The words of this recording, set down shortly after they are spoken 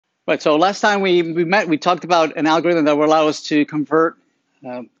Right. So last time we met, we talked about an algorithm that will allow us to convert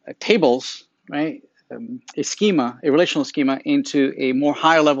tables, right, a schema, a relational schema, into a more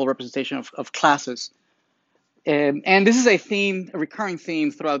higher level representation of classes. And this is a theme, a recurring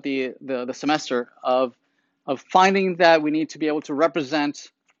theme throughout the semester of finding that we need to be able to represent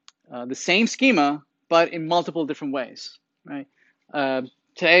the same schema, but in multiple different ways, right?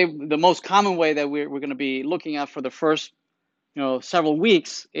 Today, the most common way that we're going to be looking at for the first several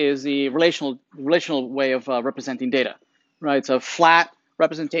weeks is the relational way of representing data, right? It's a flat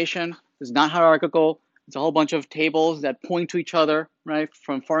representation. It's not hierarchical. It's a whole bunch of tables that point to each other, right,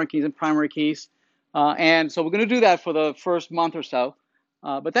 from foreign keys and primary keys. And so we're going to do that for the first month or so.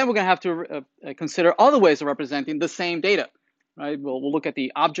 But then we're going to have to consider other ways of representing the same data, right? We'll look at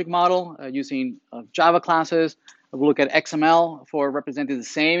the object model using Java classes. We'll look at XML for representing the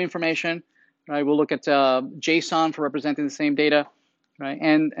same information. Right, we'll look at JSON for representing the same data, right?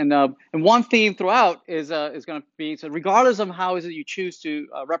 And one theme throughout is going to be, so regardless of how is it you choose to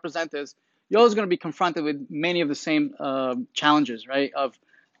represent this, you're always going to be confronted with many of the same challenges, right? Of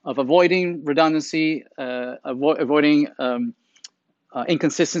avoiding redundancy, avoiding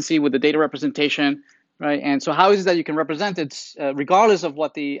inconsistency with the data representation, right? And so how is it that you can represent it regardless of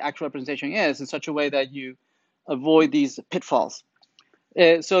what the actual representation is in such a way that you avoid these pitfalls?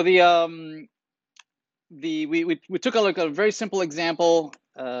 So we took a look at a very simple example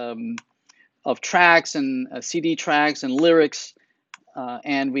of tracks and CD tracks and lyrics,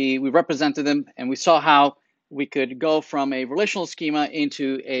 and we represented them, and we saw how we could go from a relational schema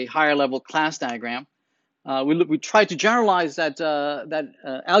into a higher level class diagram. We tried to generalize that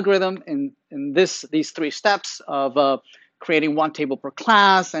algorithm in these three steps of creating one table per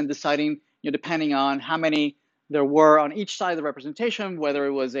class and deciding, depending on how many there were on each side of the representation, whether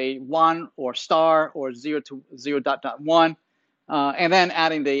it was a 1 or star or 0 to 0.1, and then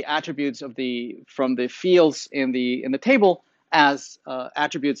adding the attributes from the fields in the table as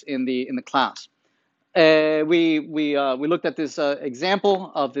attributes in the class. We looked at this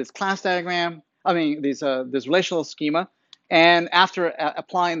example of this class diagram. This relational schema, and after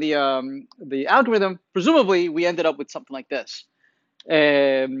applying the algorithm, presumably we ended up with something like this.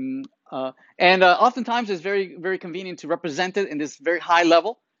 Oftentimes it's very, very convenient to represent it in this very high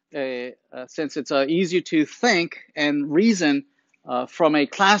level, since it's easier to think and reason from a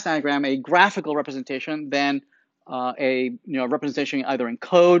class diagram, a graphical representation, than a representation either in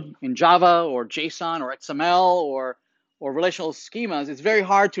code, in Java, or JSON, or XML, or relational schemas. It's very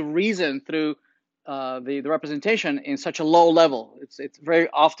hard to reason through the representation in such a low level. It's very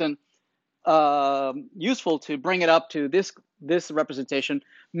often useful to bring it up to this representation,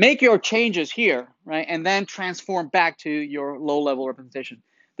 make your changes here, right, and then transform back to your low-level representation.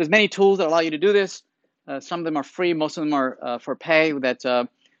 There's many tools that allow you to do this. Some of them are free, most of them are for pay, that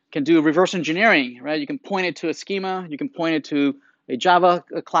can do reverse engineering, right? You can point it to a schema, you can point it to a Java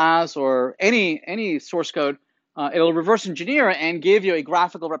class or any source code. It'll reverse engineer and give you a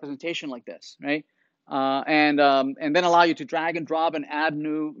graphical representation like this, right? And then allow you to drag and drop and add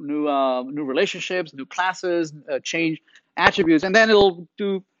new relationships, new classes, change attributes, and then it'll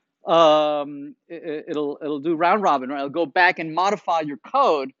do it'll do round robin, right? It'll go back and modify your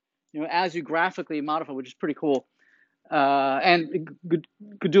code, as you graphically modify, which is pretty cool. And it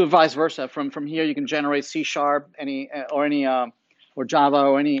could do it vice versa. From here, you can generate C#, or Java,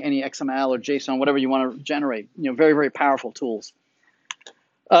 or any XML or JSON, whatever you want to generate. Very, very powerful tools.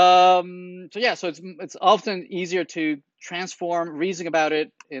 So it's often easier to reason about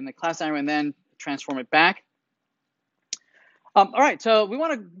it in the class diagram and then transform it back. All right, so we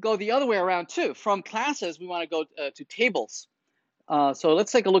want to go the other way around too. From classes, we want to go to tables. So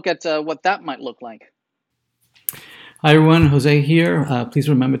let's take a look at what that might look like. Hi everyone, Jose here. Please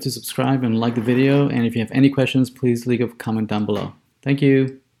remember to subscribe and like the video. And if you have any questions, please leave a comment down below. Thank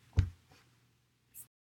you.